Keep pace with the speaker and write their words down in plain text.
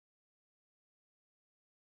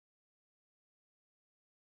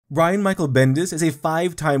Michael Bendis is a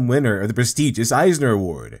 5-time winner of the prestigious Eisner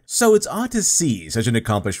Award, so it's odd to see such an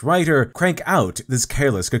accomplished writer crank out this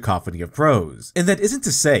careless cacophony of prose. And that isn't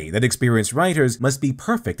to say that experienced writers must be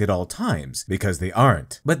perfect at all times, because they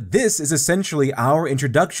aren't. But this is essentially our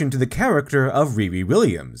introduction to the character of Riri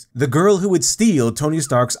Williams, the girl who would steal Tony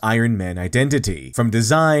Stark's Iron Man identity, from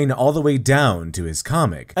design all the way down to his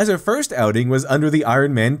comic, as her first outing was under the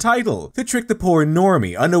Iron Man title, to trick the poor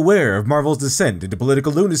normie unaware of Marvel's descent into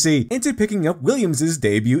political lunacy into picking up Williams'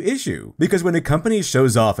 debut issue. Because when a company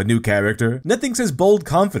shows off a new character, nothing says bold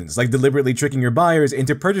confidence like deliberately tricking your buyers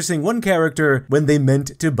into purchasing one character when they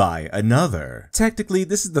meant to buy another. Technically,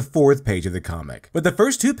 this is the 4th page of the comic, but the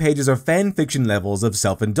first 2 pages are fanfiction levels of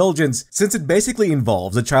self-indulgence, since it basically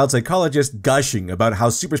involves a child psychologist gushing about how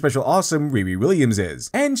super special awesome Riri Williams is,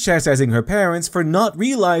 and chastising her parents for not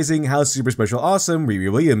realizing how super special awesome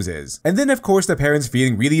Riri Williams is. And then of course the parents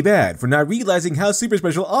feeling really bad for not realizing how super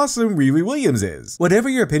special awesome Riri Williams is. Whatever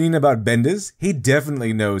your opinion about Bendis, he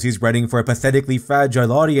definitely knows he's writing for a pathetically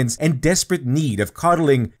fragile audience in desperate need of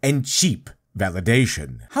coddling and cheap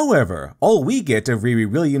validation. However, all we get of Riri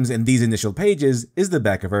Williams in these initial pages is the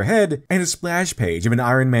back of her head and a splash page of an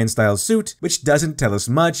Iron Man style suit, which doesn't tell us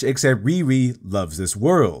much except Riri loves this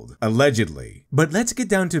world, allegedly. But let's get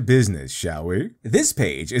down to business, shall we? This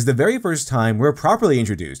page is the very first time we're properly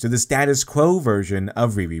introduced to the status quo version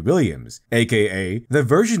of Riri Williams, aka the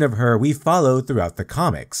version of her we follow throughout the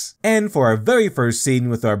comics. And for our very first scene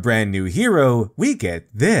with our brand new hero, we get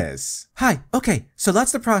this. Hi, okay, so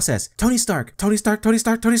that's the process. Tony Stark.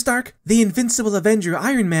 The invincible Avenger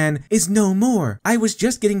Iron Man is no more. I was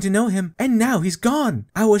just getting to know him, and now he's gone.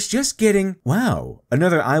 I was just getting... Wow,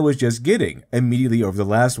 another I was just getting, immediately over the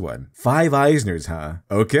last one. 5 Eisners, huh?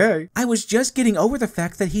 Okay. I was just getting over the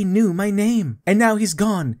fact that he knew my name, and now he's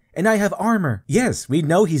gone. And I have armor. Yes, we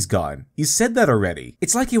know he's gone. You said that already.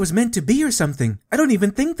 It's like he was meant to be or something. I don't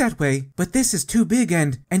even think that way. But this is too big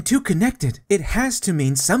and too connected. It has to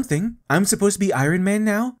mean something. I'm supposed to be Iron Man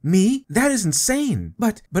now? Me? That is insane.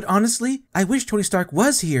 But honestly, I wish Tony Stark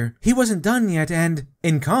was here. He wasn't done yet and...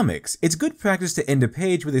 In comics, it's good practice to end a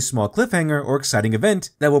page with a small cliffhanger or exciting event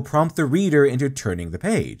that will prompt the reader into turning the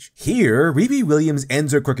page. Here, Riri Williams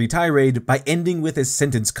ends her quirky tirade by ending with a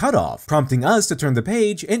sentence cutoff, prompting us to turn the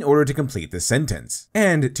page in order to complete the sentence.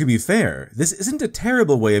 And to be fair, this isn't a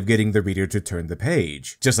terrible way of getting the reader to turn the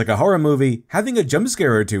page. Just like a horror movie, having a jump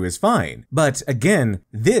scare or two is fine. But again,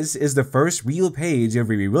 this is the first real page of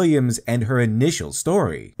Riri Williams and her initial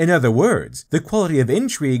story. In other words, the quality of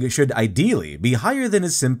intrigue should ideally be higher than a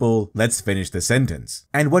simple, let's finish the sentence.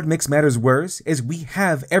 And what makes matters worse is we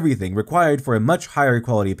have everything required for a much higher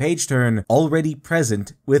quality page turn already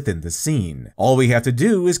present within the scene. All we have to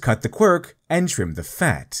do is cut the quirk and trim the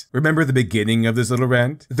fat. Remember the beginning of this little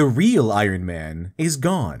rant? The real Iron Man is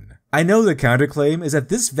gone. I know the counterclaim is that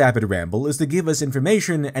this vapid ramble is to give us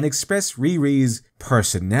information and express Riri's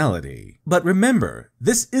personality. But remember,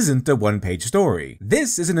 this isn't a one-page story.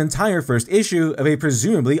 This is an entire first issue of a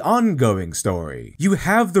presumably ongoing story. You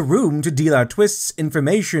have the room to deal out twists,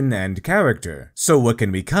 information, and character. So what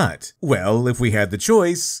can we cut? Well, if we had the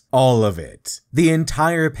choice, all of it. The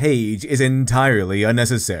entire page is entirely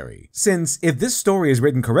unnecessary, since if this story is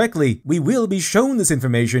written correctly, we will be shown this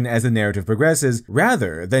information as the narrative progresses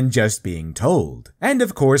rather than just being told. And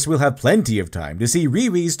of course, we'll have plenty of time to see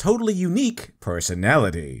Riri's totally unique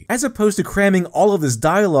personality, as opposed to cramming all of this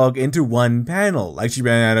dialogue into one panel like she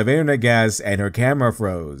ran out of internet gas and her camera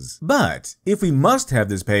froze. But if we must have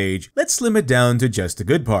this page, let's slim it down to just the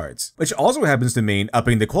good parts, which also happens to mean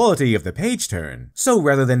upping the quality of the page turn. So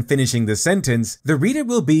rather than finishing the sentence, the reader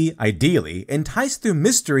will be, ideally, enticed through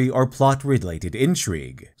mystery or plot-related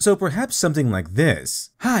intrigue. So perhaps something like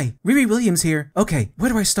this. Hi, Riri Williams here. Okay,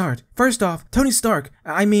 where do I start? First off, Tony Stark,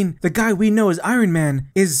 the guy we know as Iron Man,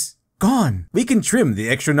 is... gone. We can trim the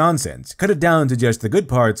extra nonsense, cut it down to just the good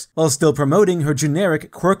parts, while still promoting her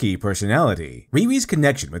generic, quirky personality. Riri's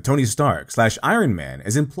connection with Tony Stark / Iron Man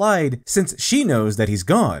is implied since she knows that he's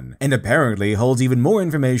gone, and apparently holds even more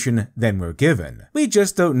information than we're given. We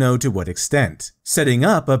just don't know to what extent, setting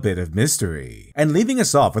up a bit of mystery. And leaving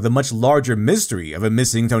us off with a much larger mystery of a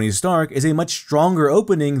missing Tony Stark is a much stronger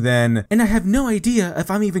opening than, and I have no idea if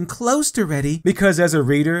I'm even close to ready, because as a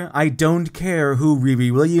reader, I don't care who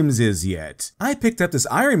Riri Williams is is yet. I picked up this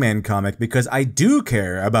Iron Man comic because I do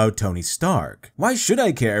care about Tony Stark. Why should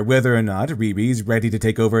I care whether or not Riri's ready to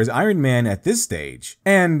take over as Iron Man at this stage?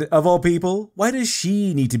 And, of all people, why does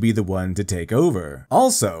she need to be the one to take over?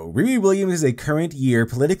 Also, Riri Williams is a current year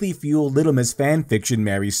politically fueled Little Miss fanfiction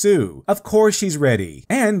Mary Sue. Of course she's ready.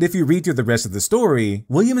 And if you read through the rest of the story,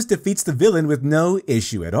 Williams defeats the villain with no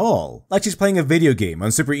issue at all. Like she's playing a video game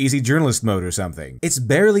on super easy journalist mode or something. It's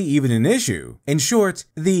barely even an issue. In short,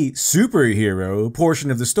 the superhero portion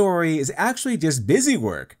of the story is actually just busy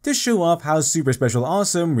work to show off how super special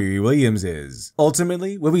awesome Riri Williams is.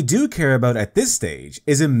 Ultimately, what we do care about at this stage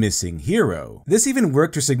is a missing hero. This even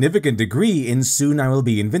worked to a significant degree in Soon I Will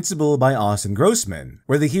Be Invincible by Austin Grossman,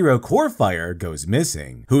 where the hero Corefire goes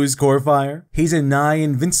missing. Who's Corefire? He's a nigh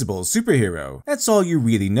invincible superhero. That's all you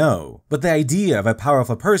really know. But the idea of a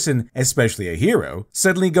powerful person, especially a hero,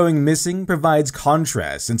 suddenly going missing provides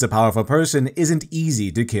contrast since a powerful person isn't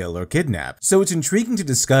easy to kill or kidnap. So it's intriguing to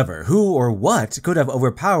discover who or what could have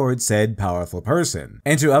overpowered said powerful person.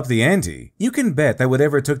 And to up the ante, you can bet that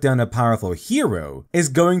whatever took down a powerful hero is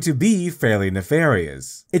going to be fairly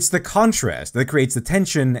nefarious. It's the contrast that creates the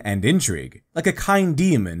tension and intrigue, like a kind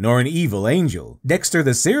demon or an evil angel, Dexter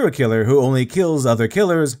the serial killer who only kills other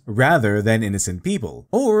killers rather than innocent people,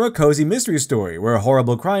 or a cozy mystery story where a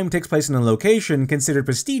horrible crime takes place in a location considered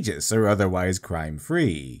prestigious or otherwise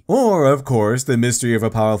crime-free. Or, of course, the mystery of a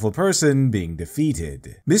powerful person being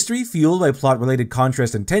defeated. Mystery fueled by plot-related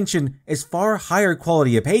contrast and tension is far higher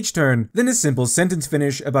quality a page turn than a simple sentence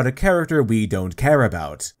finish about a character we don't care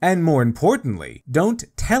about. And more importantly, don't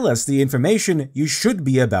tell us the information you should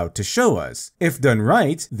be about to show us. If done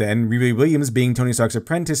right, then Riri Williams being Tony Stark's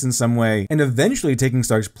apprentice in some way and eventually taking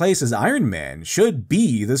Stark's place as Iron Man should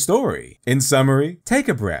be the story. In summary, take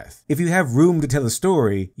a breath. If you have room to tell a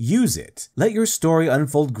story, use it. Let your story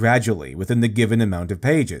unfold gradually within the given amount of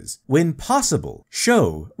pages. When possible,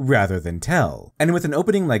 show rather than tell. And with an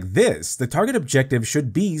opening like this, the target objective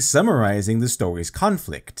should be summarizing the story's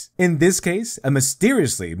conflict. In this case, a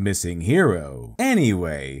mysteriously missing hero.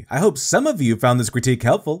 Anyway, I hope some of you found this critique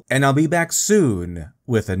helpful, and I'll be back soon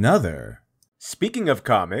with another. Speaking of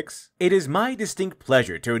comics, it is my distinct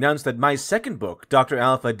pleasure to announce that my second book, Dr.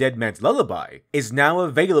 Alpha Dead Man's Lullaby, is now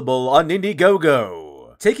available on Indiegogo.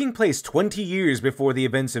 Taking place 20 years before the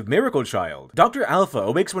events of Miracle Child, Dr. Alpha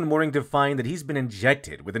awakes one morning to find that he's been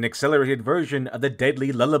injected with an accelerated version of the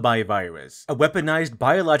deadly lullaby virus, a weaponized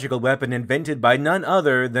biological weapon invented by none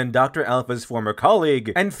other than Dr. Alpha's former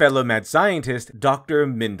colleague and fellow mad scientist, Dr.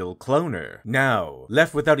 Mindel Cloner. Now,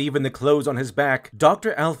 left without even the clothes on his back,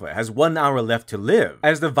 Dr. Alpha has 1 hour left to live,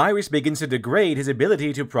 as the virus begins to degrade his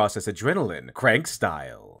ability to process adrenaline, Crank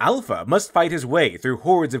style. Alpha must fight his way through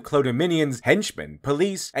hordes of Cloner minions, henchmen,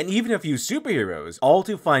 police, and even a few superheroes, all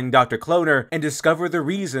to find Dr. Cloner and discover the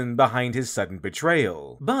reason behind his sudden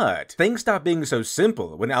betrayal. But things stop being so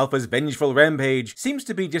simple when Alpha's vengeful rampage seems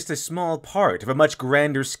to be just a small part of a much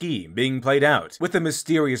grander scheme being played out, with the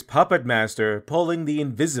mysterious puppet master pulling the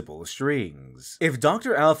invisible strings. If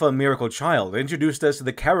Dr. Alpha Miracle Child introduced us to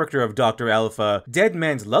the character of Dr. Alpha, Dead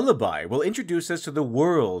Man's Lullaby will introduce us to the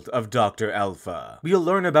world of Dr. Alpha. We'll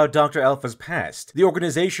learn about Dr. Alpha's past, the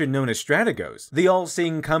organization known as Strategos, the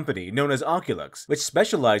all-seeing company known as Oculux, which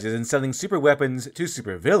specializes in selling super weapons to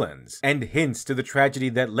supervillains, and hints to the tragedy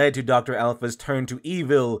that led to Dr. Alpha's turn to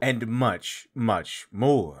evil, and much, much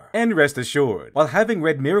more. And rest assured, while having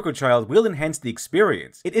read Miracle Child will enhance the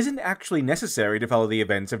experience, it isn't actually necessary to follow the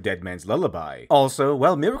events of Dead Man's Lullaby. Also,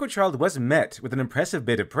 while Miracle Child was met with an impressive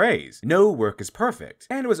bit of praise, no work is perfect,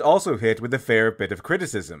 and was also hit with a fair bit of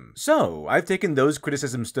criticism. So, I've taken those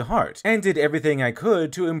criticisms to heart, and did everything I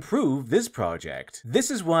could to improve this project.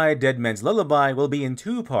 This is why Dead Man's Lullaby will be in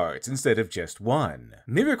 2 parts instead of just 1.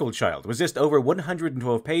 Miracle Child was just over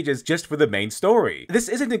 112 pages just for the main story. This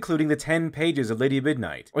isn't including the 10 pages of Lady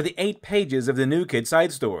Midnight, or the 8 pages of the New Kid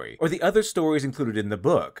side story, or the other stories included in the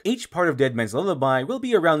book. Each part of Dead Man's Lullaby will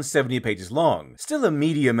be around 70 pages long, still a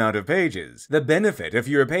meaty amount of pages. The benefit of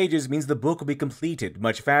fewer pages means the book will be completed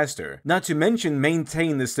much faster, not to mention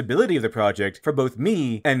maintain the stability of the project for both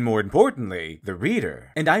me and, more importantly, the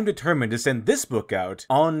reader. And I'm determined to send this book out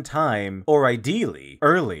on time, or ideally,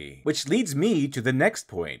 early. Which leads me to the next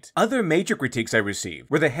point. Other major critiques I received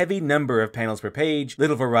were the heavy number of panels per page,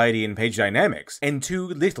 little variety in page dynamics, and too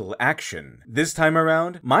little action. This time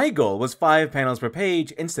around, my goal was 5 panels per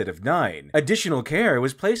page instead of 9. Additional care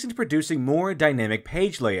was placed into producing more dynamic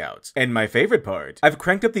page layouts. And my favorite part, I've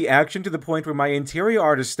cranked up the action to the point where my interior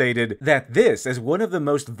artist stated that this is one of the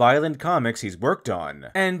most violent comics he's worked on.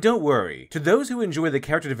 And don't worry, to those who enjoy the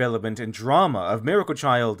character development and drama of of Miracle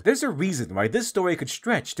Child, there's a reason why this story could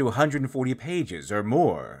stretch to 140 pages or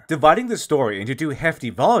more. Dividing the story into 2 hefty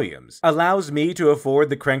volumes allows me to afford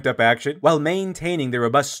the cranked-up action while maintaining the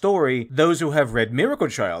robust story those who have read Miracle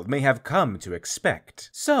Child may have come to expect.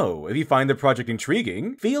 So, if you find the project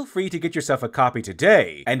intriguing, feel free to get yourself a copy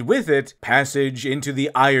today, and with it, passage into the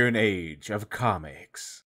Iron Age of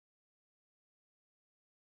comics.